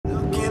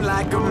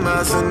like a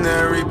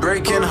mercenary,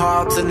 breaking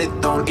hearts and it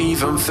don't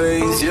even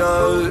faze you.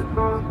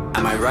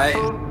 Am I right?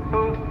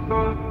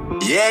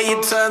 Yeah,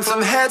 you turn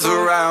some heads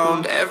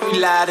around. Every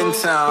lad in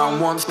town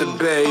wants to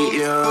bait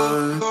you.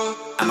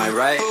 Am I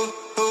right?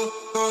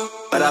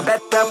 But I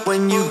bet that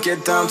when you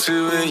get down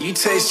to it, you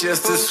taste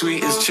just as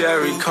sweet as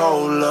cherry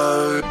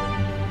cola.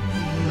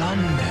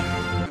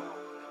 London.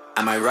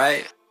 Am I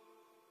right?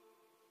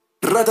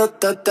 Am I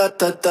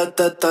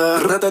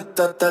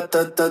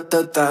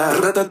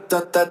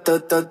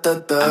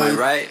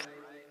right?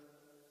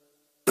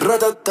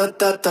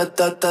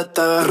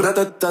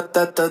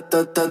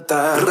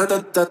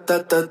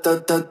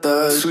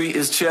 Sweet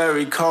as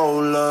cherry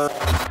cola.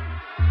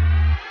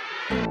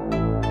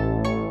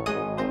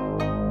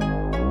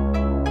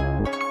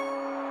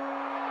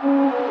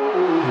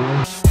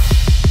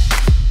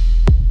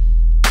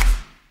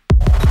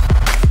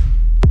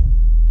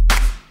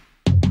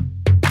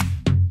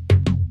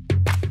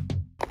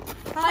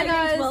 Hi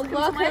guys, welcome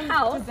to my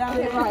house.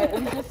 Okay, right.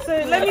 So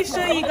let me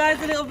show you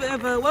guys a little bit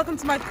of a welcome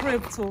to my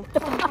crib tour.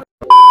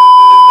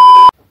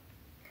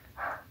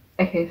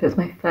 Okay, so it's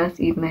my first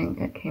evening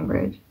at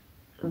Cambridge.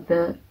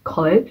 The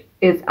college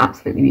is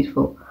absolutely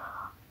beautiful.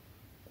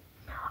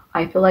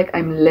 I feel like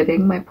I'm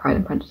living my Pride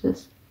and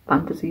Prejudice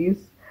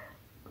fantasies.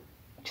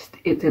 Just,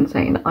 it's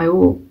insane. I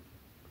will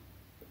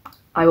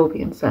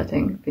be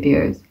inserting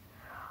videos.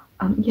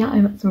 Yeah, I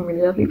met some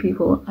really lovely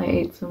people. I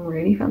ate some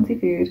really fancy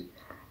food.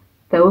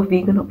 There were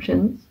vegan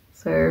options,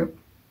 so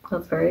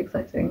that's very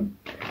exciting.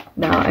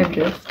 Now I'm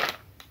just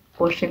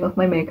washing off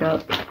my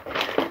makeup,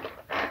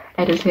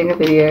 editing a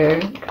video,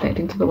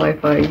 connecting to the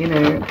Wi-Fi, you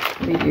know,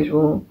 the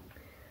usual.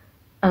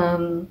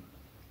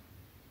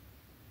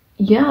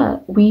 Yeah,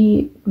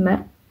 we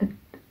met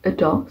a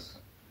DOS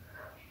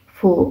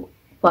for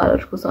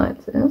biological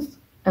sciences,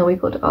 and we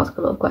got to ask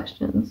a lot of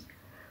questions.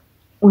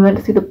 We went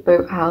to see the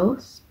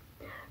boathouse.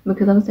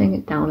 Because I'm staying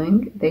at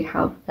Downing, they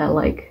have their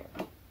like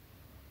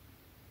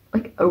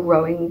a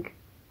rowing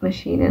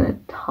machine in a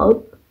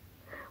tub,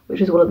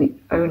 which is one of the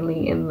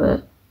only in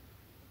the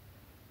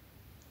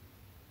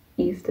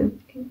east of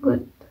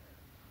England,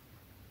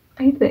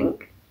 I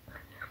think.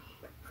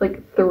 It's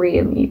like 3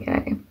 in the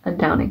UK, and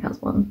Downing has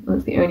one, and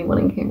it's the only one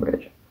in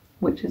Cambridge,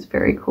 which is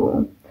very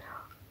cool.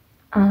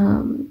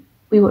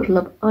 We watched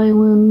Love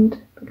Island,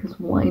 because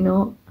why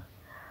not?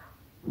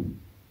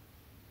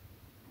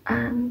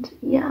 And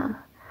yeah,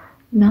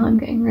 now I'm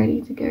getting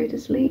ready to go to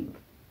sleep.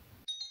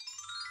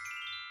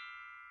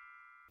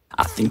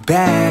 I think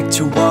back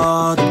to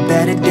all the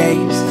better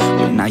days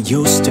when I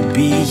used to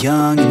be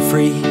young and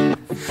free.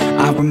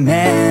 I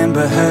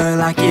remember her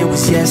like it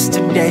was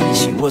yesterday.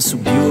 She was so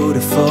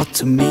beautiful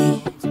to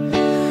me.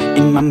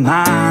 In my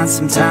mind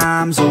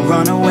sometimes I'll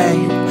run away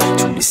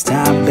to this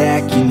time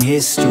back in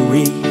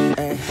history.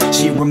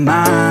 She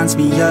reminds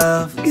me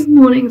of... Good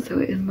morning, so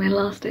it is my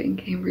last day in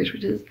Cambridge,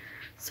 which is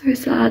so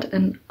sad,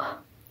 and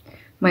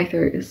my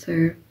throat is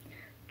so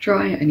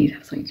dry. I need to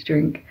have something to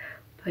drink.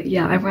 But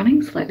yeah, I'm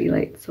running slightly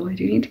late, so I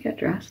do need to get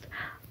dressed.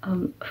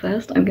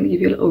 First, I'm going to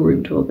give you a little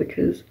room tour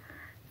because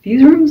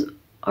these rooms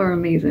are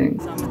amazing.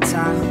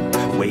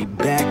 Summertime, way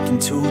back in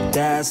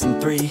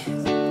 2003.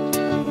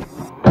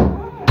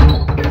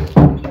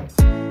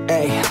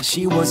 Hey,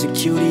 she was a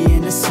cutie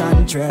in a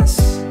sundress.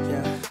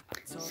 Yeah.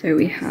 So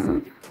we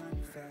have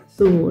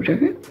the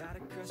wardrobe.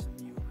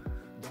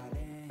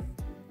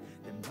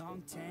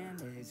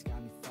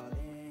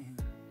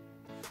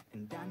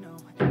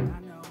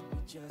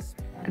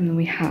 And then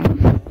we have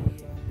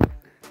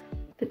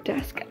the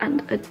desk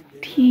and a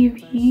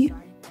TV.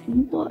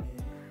 What?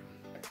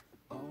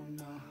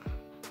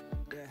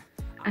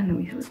 And then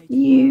we have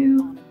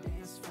you.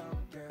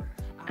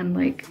 And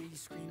like,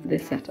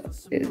 this setup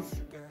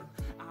is,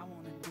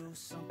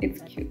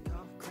 it's cute.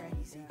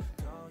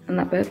 And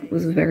that bed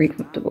was very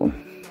comfortable.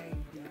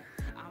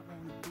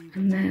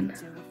 And then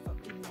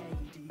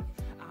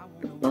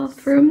the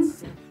bathroom.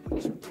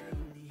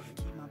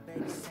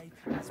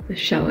 The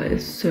shower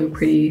is so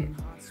pretty.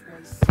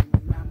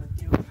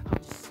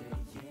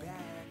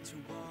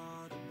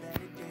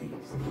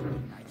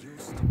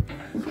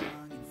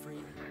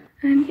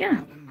 And yeah.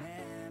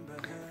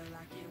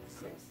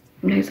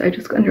 Okay, so I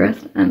just got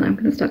undressed and I'm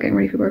gonna start getting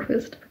ready for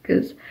breakfast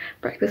because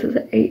breakfast is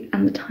at 8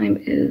 and the time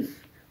is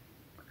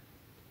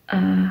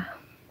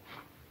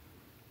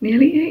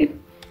nearly 8.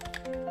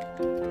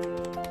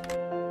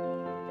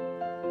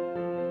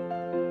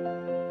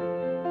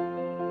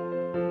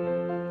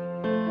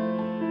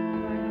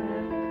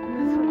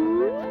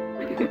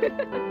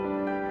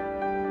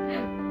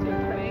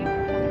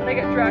 I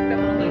get dragged up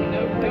and I'm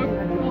like, nope.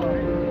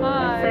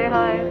 Hi. Say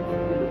hi.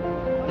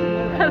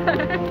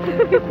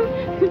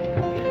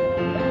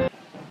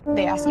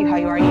 They ask you how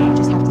you are, you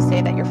just have to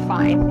say that you're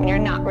fine when you're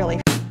not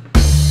really.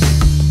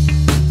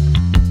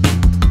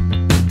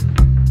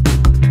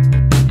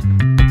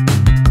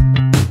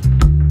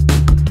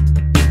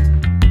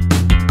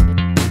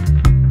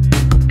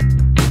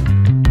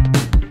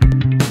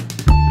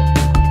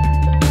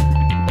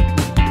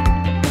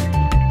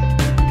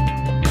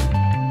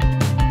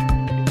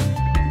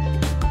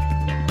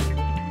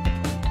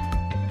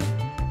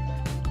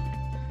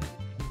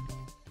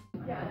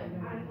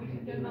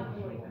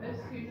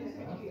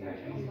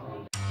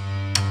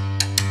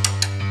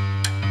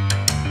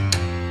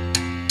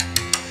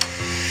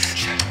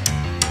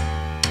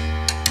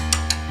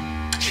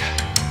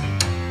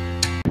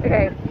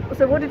 Okay,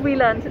 so what did we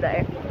learn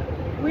today?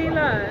 We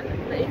learned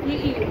that if you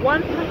eat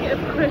 1 packet of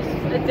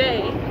crisps a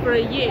day for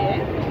a year,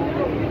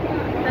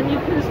 then you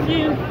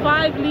consume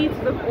 5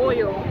 litres of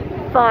oil.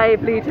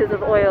 5 litres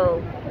of oil.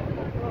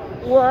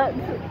 What?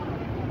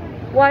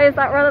 Why is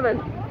that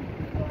relevant?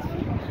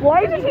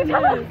 Why did he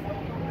tell us?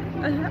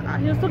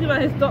 He was talking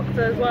about his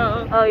doctor as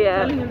well. Oh yeah.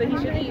 Telling him that he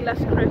should eat less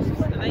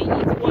crisps and then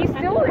he eats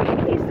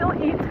 1 He still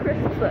eats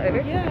crisps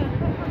though. Yeah.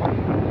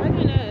 I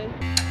don't know.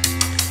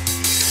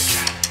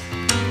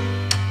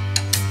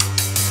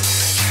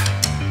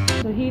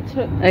 So he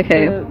took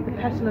the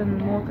pestle and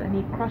mortar and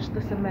he crushed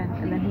the cement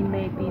and then he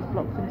made these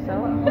blocks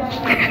himself.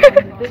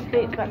 And this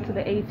dates back to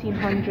the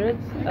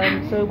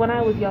 1800s. So when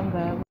I was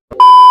younger.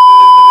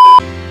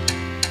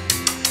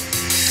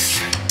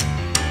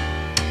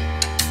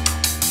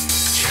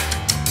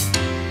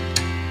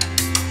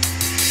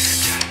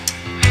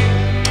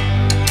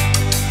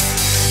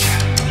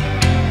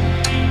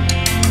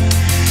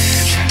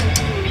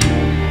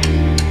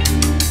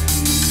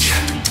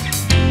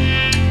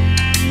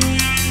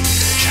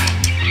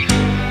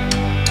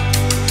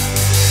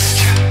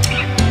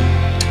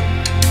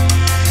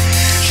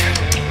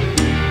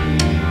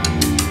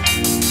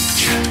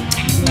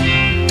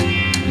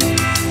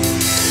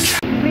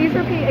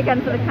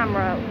 Again for the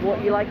camera,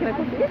 what you like in a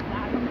coffee?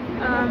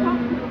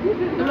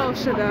 A lot of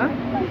sugar,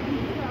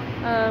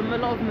 a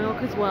lot of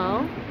milk as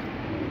well,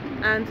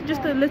 and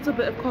just a little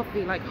bit of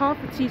coffee, like half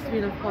a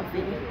teaspoon of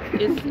coffee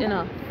is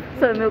enough.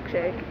 So a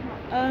milkshake?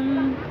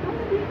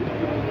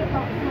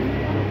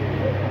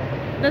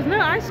 There's no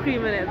ice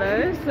cream in it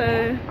though,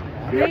 so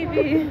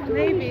maybe.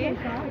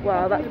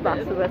 Wow, that's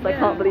blasphemous. I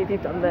can't believe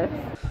you've done this.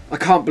 I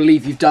can't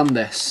believe you've done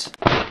this.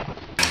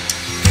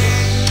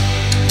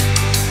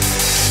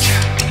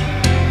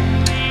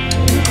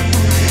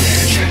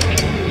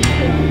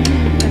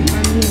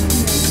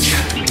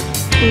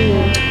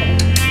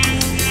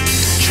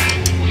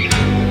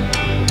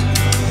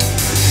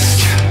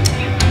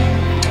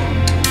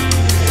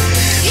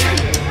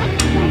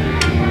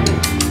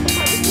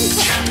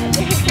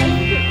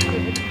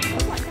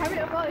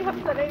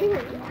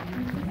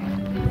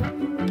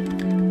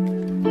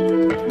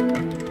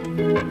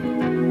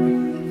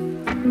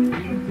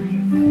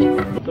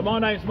 So my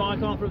name's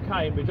Mike, I'm from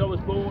Cambridge. I was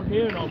born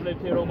here and I've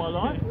lived here all my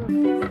life.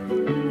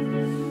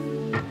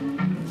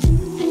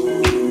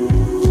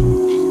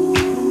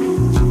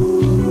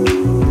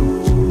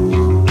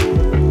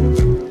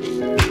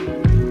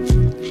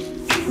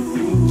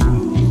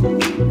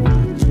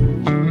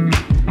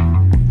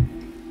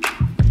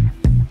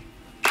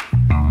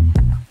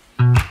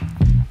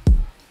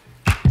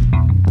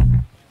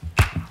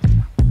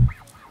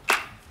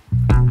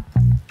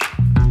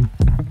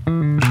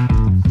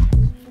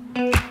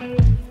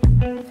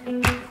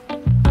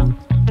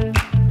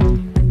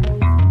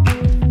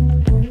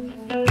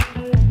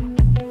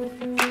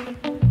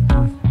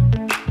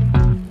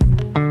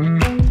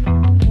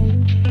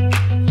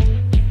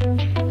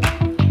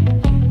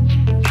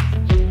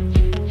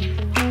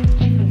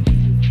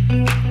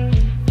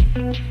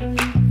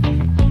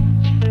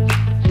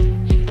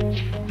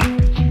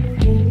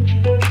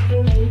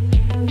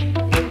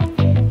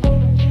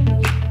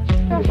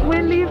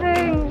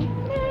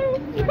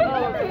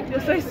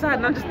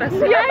 And I'm just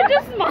messing. Yeah, I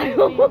just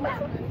smiled.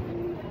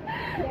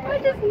 I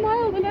just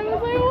smiled and I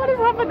was like, what is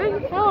happening?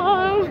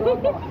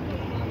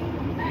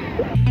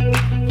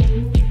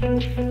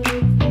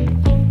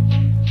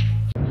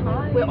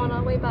 Hi. We're on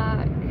our way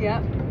back.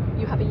 Yep.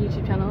 You have a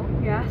YouTube channel.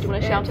 Yes. Do you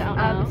want to shout it out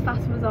now? It's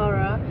Fatima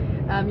Zahra.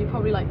 You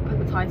probably like put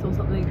the title or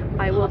something.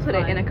 I will put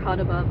it in a card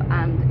above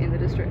and in the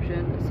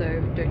description, so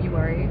don't you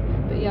worry.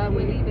 But yeah,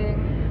 we're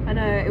leaving. I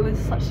know, it was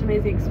such an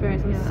amazing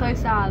experience. I'm so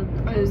sad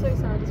I'm because so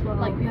sad as well.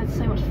 like we had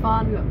so much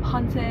fun. We went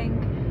hunting.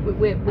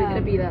 We're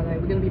gonna be there though.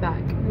 We're gonna be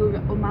back. We're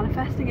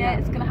manifesting it.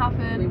 It's gonna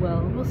happen. We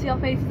will. We'll see our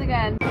faces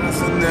again.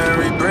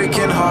 Ordinary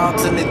breaking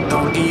hearts and it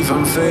don't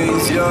even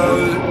faze you.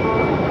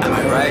 Am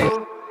I right?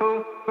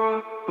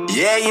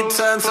 Yeah, you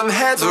turn some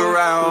heads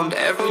around.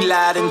 Every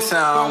lad in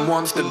town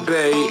wants to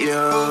bait you.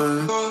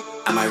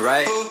 Am I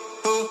right?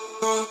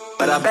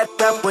 But I bet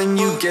that when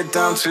you get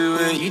down to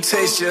it, you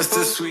taste just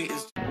as sweet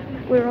as...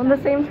 We're on the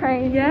same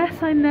train.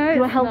 Yes, I know.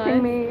 You're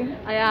helping me.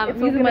 I am. It's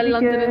I'm all using my gonna be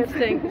London good.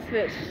 instincts,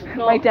 which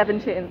not... My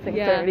Devonshire instincts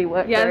don't really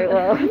work very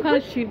well. I'm kind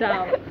of tuned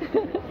out.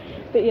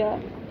 But yeah.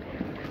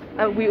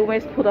 We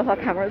almost pulled off our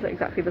cameras at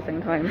exactly the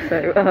same time,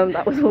 so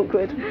that was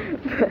awkward.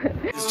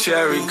 It's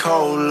cherry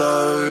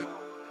cola.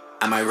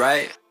 Am I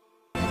right?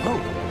 Oh,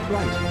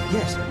 right.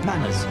 Yes,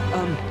 manners.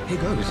 Here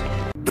goes.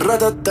 Am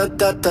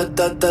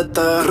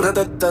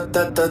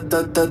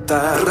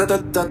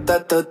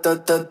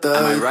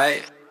I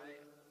right?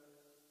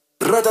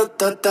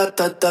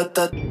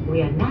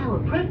 We are now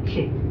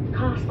approaching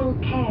Castle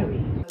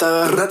Carey.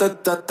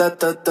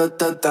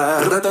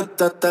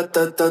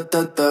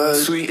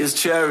 Sweet as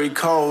cherry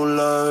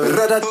cola. Am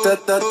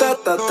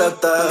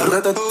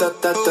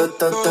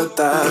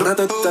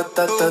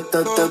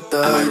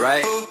I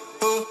right?